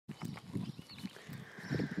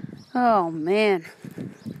Oh, man.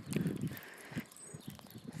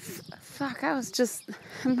 Fuck, I was just...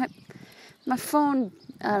 My phone,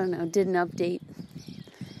 I don't know, did an update.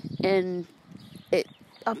 And it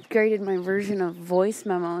upgraded my version of voice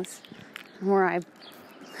memos where I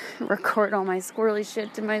record all my squirrely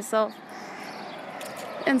shit to myself.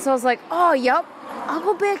 And so I was like, oh, yep. I'll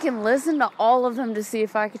go back and listen to all of them to see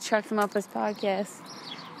if I could check them up as podcasts.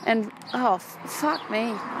 And, oh, fuck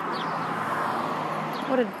me.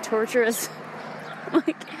 What a torturous,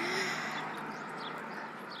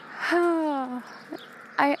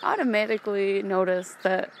 I automatically noticed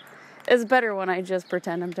that it's better when I just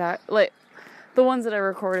pretend I'm talking, the ones that I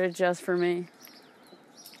recorded just for me.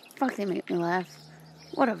 Fuck, they make me laugh.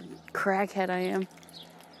 What a crackhead I am.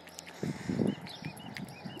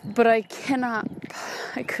 But I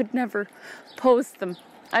could never post them.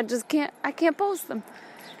 I can't post them.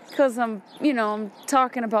 Because I'm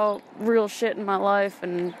talking about real shit in my life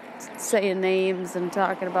and saying names and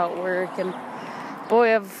talking about work. And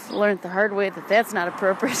boy, I've learned the hard way that that's not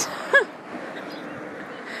appropriate.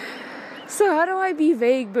 So how do I be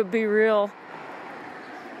vague but be real?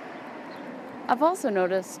 I've also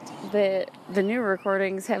noticed that the new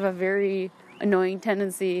recordings have a very annoying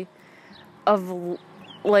tendency of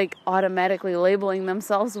automatically labeling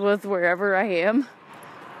themselves with wherever I am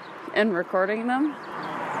and recording them.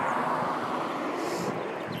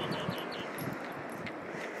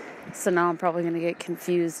 So now I'm probably going to get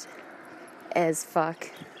confused as fuck.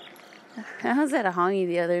 I was at a hongie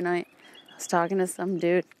the other night. I was talking to some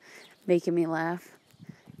dude making me laugh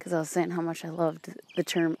because I was saying how much I loved the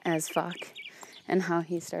term as fuck and how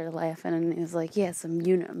he started laughing and he was like, yeah, some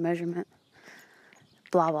unit of measurement.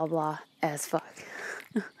 Blah, blah, blah, as fuck.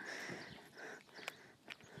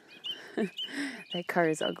 That car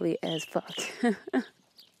is ugly as fuck.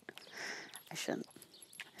 I shouldn't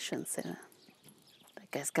say that.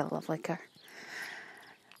 That guy's got a lovely car.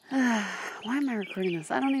 Why am I recording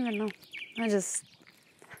this? I don't even know.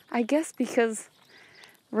 I guess because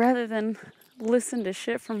rather than listen to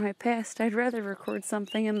shit from my past, I'd rather record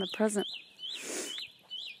something in the present.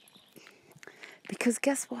 Because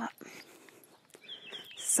guess what?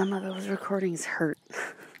 Some of those recordings hurt.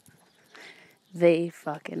 They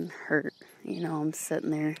fucking hurt. I'm sitting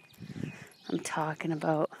there. I'm talking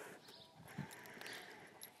about...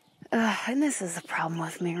 and this is the problem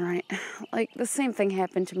with me, right? The same thing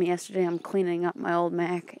happened to me yesterday. I'm cleaning up my old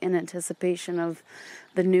Mac in anticipation of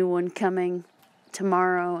the new one coming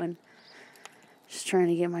tomorrow and just trying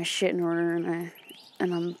to get my shit in order.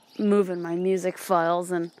 And I'm moving my music files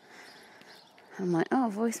and I'm like, oh,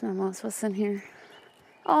 voice memos, what's in here?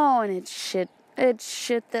 Oh, and it's shit. It's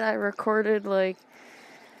shit that I recorded,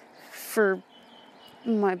 for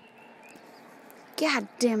my... God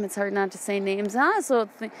damn, it's hard not to say names. And I also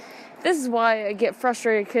think this is why I get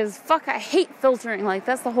frustrated because I hate filtering.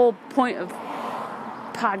 That's the whole point of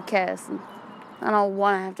podcasts. And I don't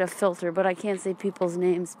want to have to filter, but I can't say people's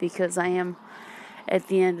names because I am, at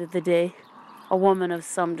the end of the day, a woman of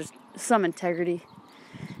some integrity.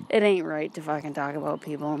 It ain't right to fucking talk about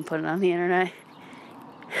people and put it on the internet.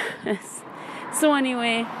 So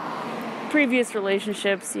anyway, previous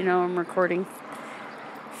relationships, I'm recording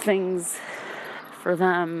things for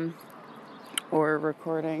them or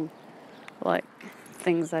recording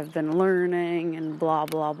things I've been learning and blah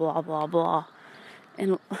blah blah blah blah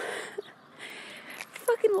and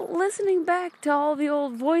fucking listening back to all the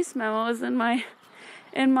old voice memos in my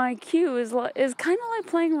queue is kind of like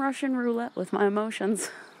playing Russian roulette with my emotions.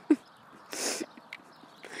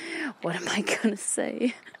 What am I gonna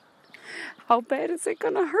say? How bad is it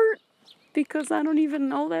gonna hurt? Because I don't even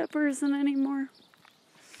know that person anymore.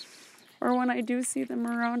 Or when I do see them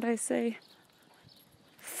around, I say,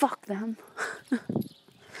 fuck them.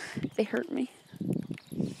 They hurt me.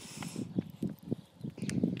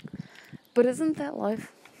 But isn't that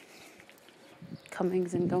life?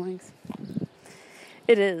 Comings and goings.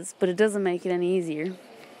 It is, but it doesn't make it any easier.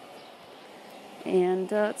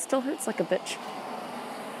 And it still hurts like a bitch.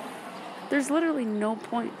 There's literally no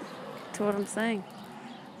point to what I'm saying.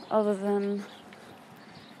 Other than,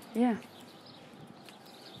 yeah.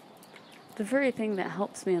 The very thing that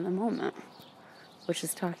helps me in the moment, which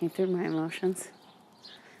is talking through my emotions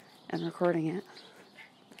and recording it,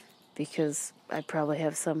 because I probably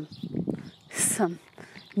have some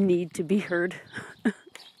need to be heard.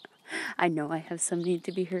 I know I have some need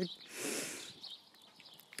to be heard.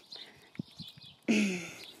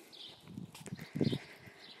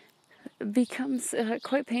 It becomes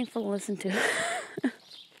quite painful to listen to.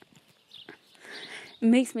 It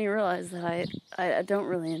makes me realize that I don't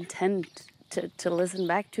really intend to listen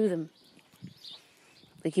back to them.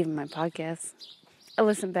 Even my podcasts. I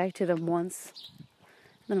listen back to them once.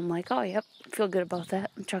 Then I'm like, oh, yep, feel good about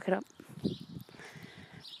that. And chuck it up.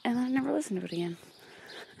 And I never listen to it again.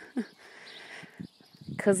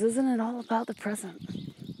 Because isn't it all about the present?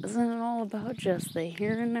 Isn't it all about just the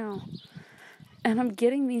here and now? And I'm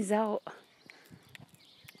getting these out.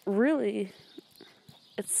 Really,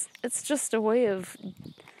 it's just a way of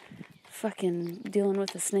fucking dealing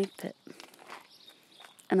with the snake pit.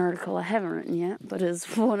 An article I haven't written yet, but is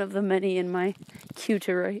one of the many in my queue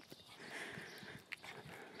to write.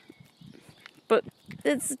 But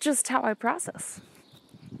it's just how I process.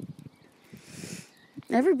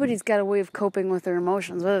 Everybody's got a way of coping with their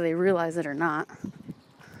emotions, whether they realize it or not.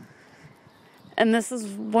 And this is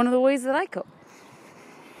one of the ways that I cope.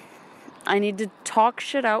 I need to talk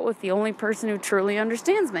shit out with the only person who truly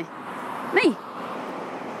understands me. Me.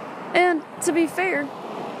 And to be fair,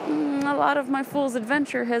 a lot of my fool's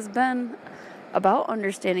adventure has been about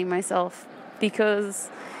understanding myself. Because,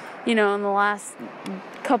 in the last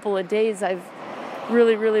couple of days, I've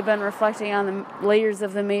really been reflecting on the layers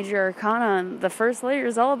of the major arcana. And the first layer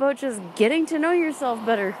is all about just getting to know yourself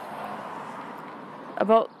better.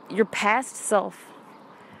 About your past self.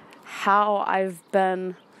 How I've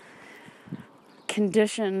been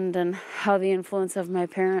conditioned and how the influence of my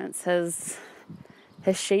parents has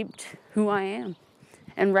shaped who I am,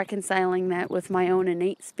 and reconciling that with my own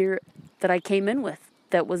innate spirit that I came in with,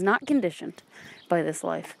 that was not conditioned by this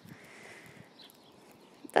life.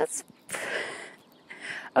 That's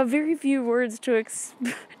a very few words to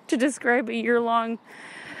describe a year-long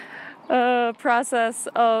process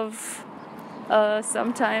of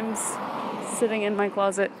sometimes sitting in my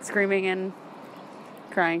closet screaming and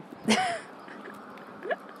crying.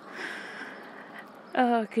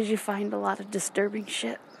 Because you find a lot of disturbing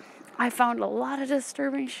shit. I found a lot of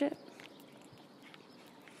disturbing shit.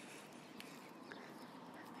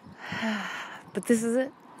 But this is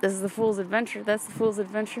it. This is the fool's adventure. That's the fool's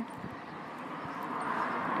adventure.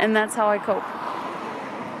 And that's how I cope.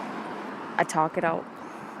 I talk it out.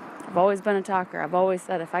 I've always been a talker. I've always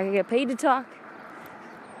said if I could get paid to talk,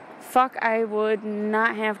 fuck, I would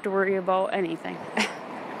not have to worry about anything.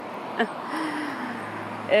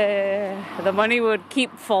 The money would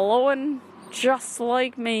keep flowing just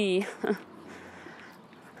like me.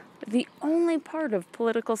 The only part of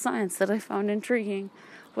political science that I found intriguing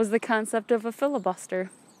was the concept of a filibuster.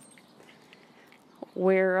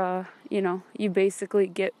 Where, you basically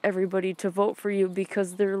get everybody to vote for you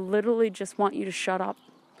because they literally just want you to shut up.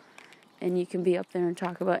 And you can be up there and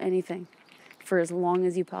talk about anything for as long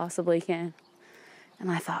as you possibly can. And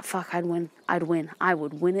I thought, fuck, I'd win. I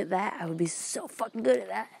would win at that. I would be so fucking good at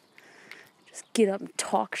that. Just get up and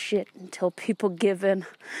talk shit until people give in.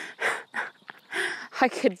 I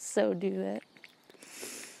could so do that.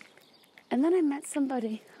 And then I met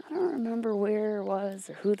somebody, I don't remember where it was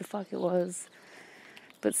or who the fuck it was,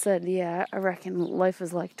 but said, yeah, I reckon life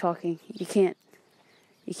is like talking. You can't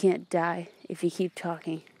die if you keep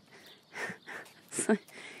talking. So,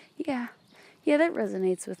 yeah, that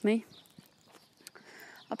resonates with me.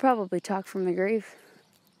 I'll probably talk from the grave.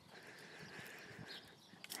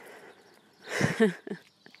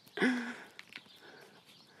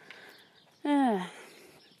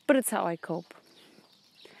 But it's how I cope.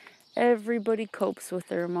 Everybody copes with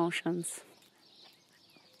their emotions.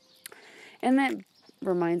 And that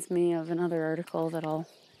reminds me of another article that I'll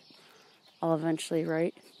eventually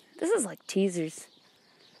write. This is like teasers.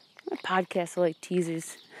 My podcasts are like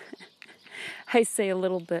teasers. I say a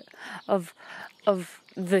little bit of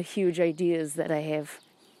the huge ideas that I have.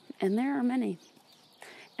 And there are many.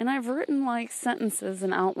 And I've written like sentences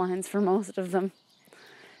and outlines for most of them.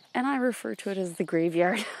 And I refer to it as the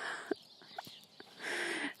graveyard.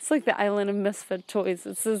 It's like the island of misfit toys.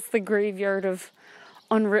 It's just the graveyard of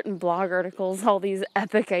unwritten blog articles, all these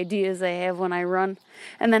epic ideas I have when I run.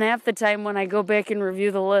 And then half the time when I go back and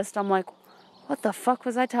review the list, I'm like, what the fuck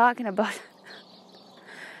was I talking about?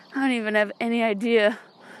 I don't even have any idea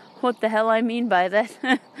what the hell I mean by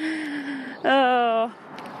that. Oh,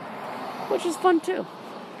 which is fun too.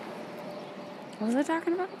 What was I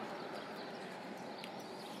talking about?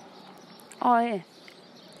 Oh, yeah.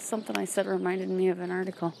 Something I said reminded me of an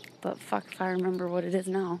article. But fuck if I remember what it is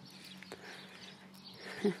now.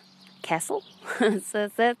 Castle? That's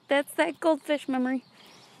that goldfish memory.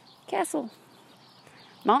 Castle.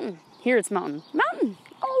 Mountain. Here it's mountain. Mountain!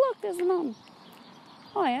 Oh, look, there's the mountain.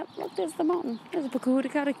 Oh, yeah, look, there's the mountain. There's a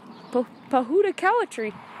Pahuta Kawa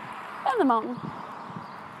tree. And the mountain.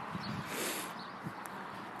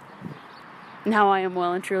 Now I am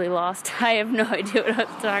well and truly lost. I have no idea what I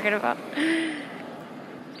was talking about.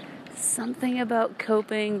 something about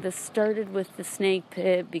coping. This started with the snake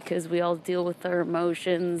pit because we all deal with our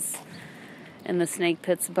emotions, and the snake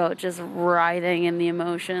pit's about just riding in the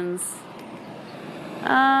emotions.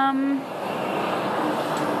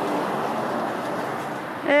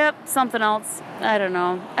 Yep, something else. I don't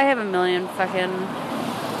know. I have a million fucking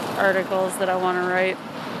articles that I want to write.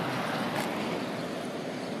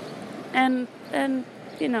 And,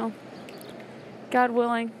 you know, God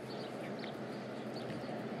willing,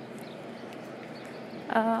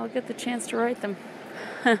 I'll get the chance to write them.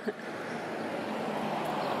 But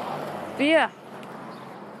yeah.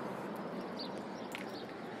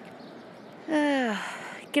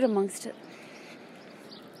 Get amongst it.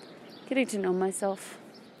 Getting to know myself.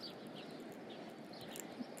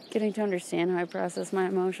 Getting to understand how I process my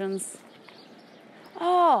emotions.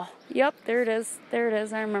 Oh, yep, there it is. There it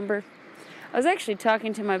is. I remember. I was actually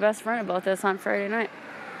talking to my best friend about this on Friday night.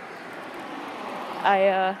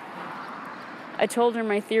 I told her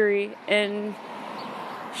my theory, and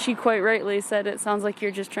she quite rightly said, it sounds like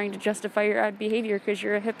you're just trying to justify your odd behavior because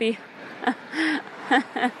you're a hippie.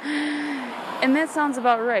 And that sounds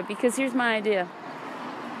about right, because here's my idea.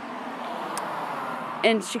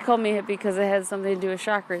 And she called me hippie because it has something to do with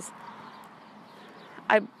chakras.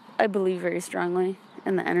 I believe very strongly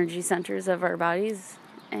in the energy centers of our bodies.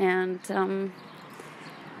 And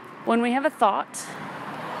when we have a thought,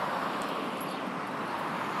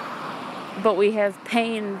 but we have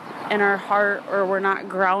pain in our heart, or we're not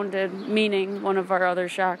grounded, meaning one of our other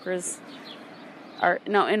chakras are...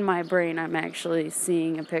 Now, in my brain, I'm actually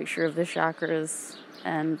seeing a picture of the chakras,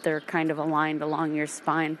 and they're kind of aligned along your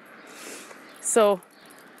spine. So,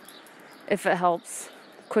 if it helps,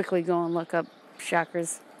 quickly go and look up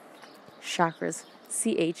chakras. Chakras.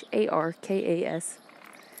 Charkas.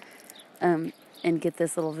 And get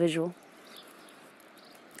this little visual.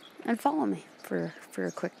 And follow me for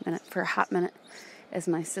a quick minute, for a hot minute, as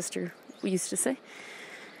my sister used to say.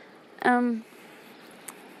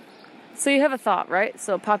 So you have a thought, right?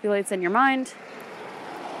 So it populates in your mind.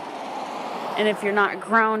 And if you're not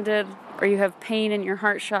grounded, or you have pain in your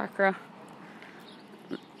heart chakra,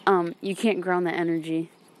 you can't ground the energy.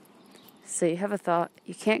 So you have a thought,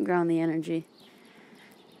 you can't ground the energy.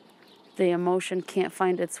 The emotion can't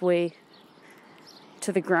find its way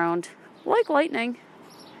to the ground, like lightning.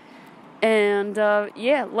 And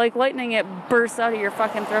like lightning, it bursts out of your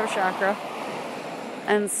fucking throat chakra.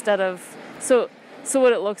 Instead of... So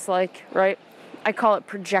what it looks like, right? I call it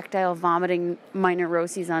projectile vomiting my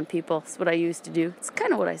neuroses on people. It's what I used to do. It's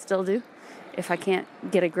kind of what I still do if I can't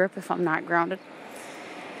get a grip, if I'm not grounded.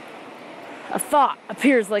 A thought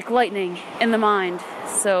appears like lightning in the mind.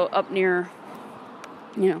 So up near,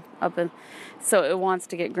 so it wants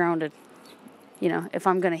to get grounded. If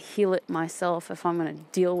I'm going to heal it myself, if I'm going to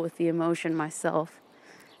deal with the emotion myself,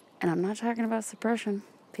 and I'm not talking about suppression,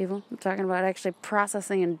 people. I'm talking about actually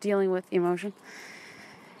processing and dealing with the emotion.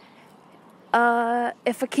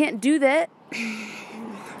 If I can't do that, if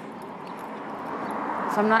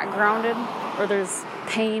I'm not grounded, or there's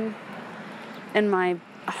pain in my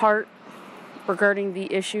heart regarding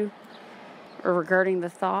the issue, or regarding the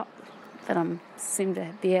thought that I seem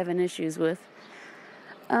to be having issues with,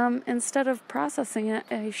 instead of processing it,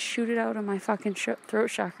 I shoot it out of my fucking throat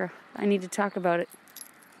chakra. I need to talk about it.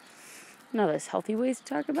 Now, there's healthy ways to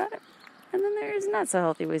talk about it, and then there's not so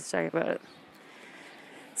healthy ways to talk about it.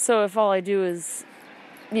 So if all I do is,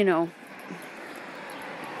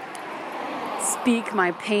 speak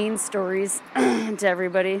my pain stories to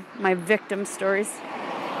everybody, my victim stories,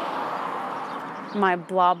 my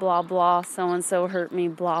blah, blah, blah, so-and-so hurt me,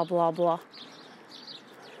 blah, blah, blah.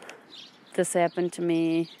 This happened to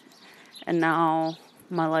me, and now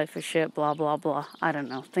my life is shit, blah, blah, blah. I don't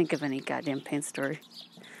know. Think of any goddamn pain story.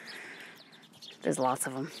 There's lots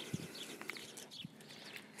of them.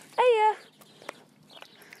 Hey, yeah.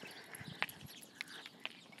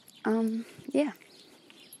 Yeah.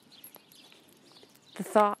 The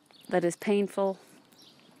thought that is painful.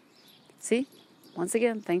 See? Once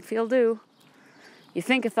again, think, feel, do. You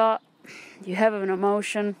think a thought, you have an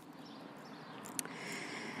emotion,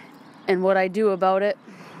 and what I do about it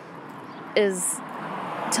is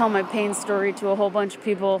tell my pain story to a whole bunch of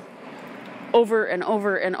people over and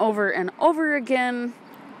over and over and over again,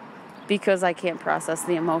 because I can't process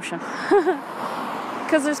the emotion.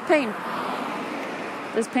 Because there's pain.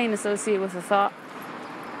 There's pain associated with the thought.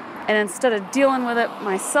 And instead of dealing with it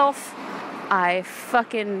myself, I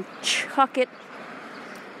fucking chuck it.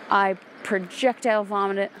 I projectile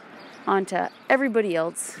vomit it onto everybody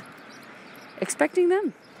else, expecting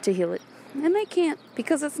them to heal it. And they can't,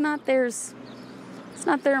 because it's not theirs. It's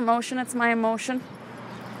not their emotion, it's my emotion.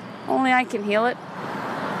 Only I can heal it.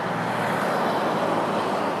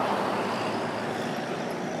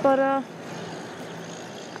 But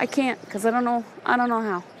I can't, because I don't know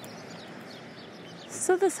how.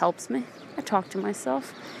 So this helps me. I talk to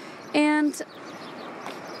myself. And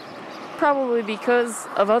probably because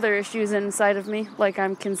of other issues inside of me, like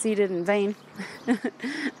I'm conceited and vain,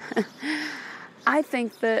 I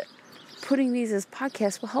think that putting these as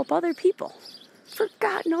podcasts will help other people. For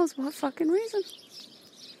God knows what fucking reason.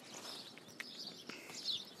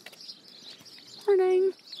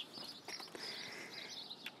 Morning.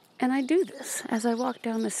 And I do this as I walk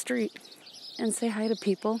down the street and say hi to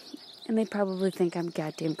people, and they probably think I'm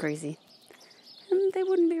goddamn crazy. And they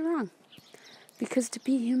wouldn't be wrong. Because to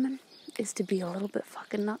be human is to be a little bit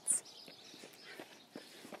fucking nuts.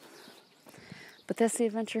 But that's the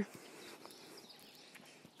adventure.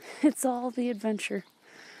 It's all the adventure.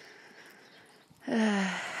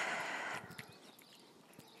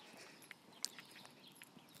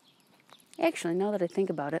 Actually, now that I think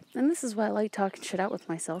about it, and this is why I like talking shit out with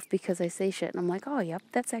myself, because I say shit and I'm like, oh, yep,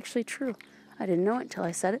 that's actually true. I didn't know it until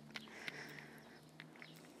I said it.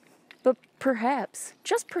 But perhaps,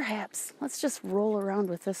 just perhaps, let's just roll around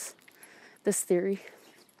with this theory.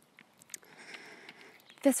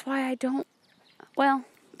 That's why I don't, well,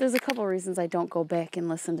 there's a couple reasons I don't go back and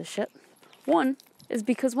listen to shit. One is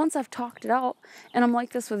because once I've talked it out, and I'm like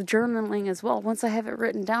this with journaling as well, once I have it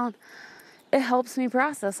written down, it helps me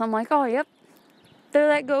process. I'm like, oh, yep, there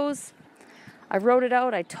that goes. I wrote it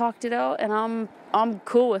out, I talked it out, and I'm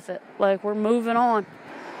cool with it. Like, we're moving on.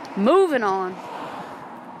 Moving on.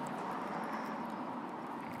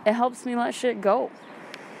 It helps me let shit go.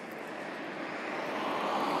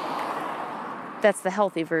 That's the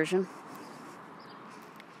healthy version.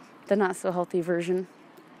 The not so healthy version.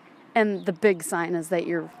 And the big sign is that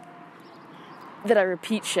I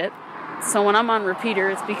repeat shit. So when I'm on repeater,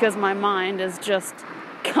 it's because my mind is just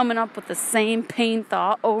coming up with the same pain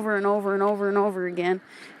thought over and over and over and over again.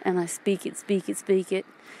 And I speak it.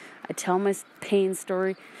 I tell my pain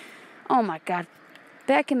story. Oh my God.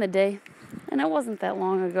 Back in the day, and it wasn't that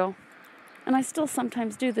long ago, and I still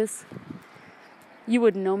sometimes do this, you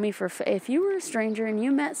would know me if you were a stranger and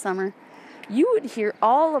you met Summer, you would hear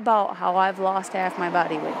all about how I've lost half my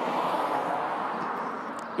body weight.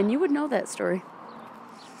 And you would know that story.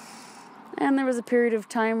 And there was a period of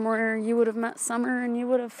time where you would have met Summer and you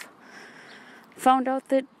would have found out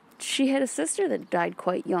that she had a sister that died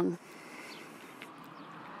quite young.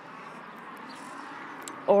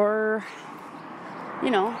 Or,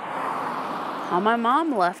 how my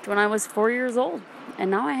mom left when I was 4 years old. And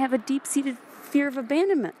now I have a deep-seated fear of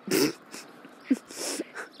abandonment.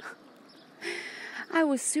 I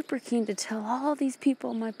was super keen to tell all these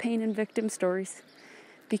people my pain and victim stories.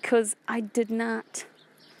 Because I did not,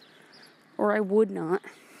 or I would not,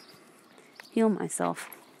 heal myself.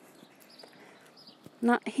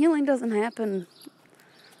 Healing doesn't happen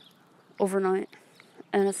overnight,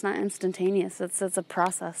 and it's not instantaneous. It's a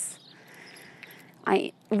process.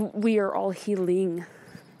 We are all healing.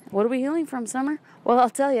 What are we healing from, Summer? Well, I'll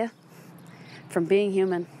tell you, from being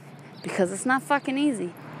human, because it's not fucking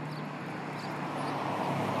easy.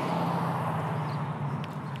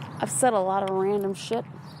 I've said a lot of random shit.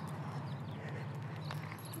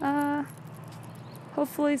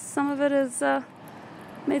 Hopefully some of it has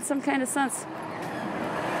made some kind of sense.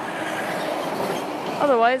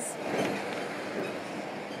 Otherwise,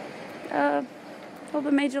 hope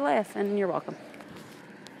it made you laugh, and you're welcome.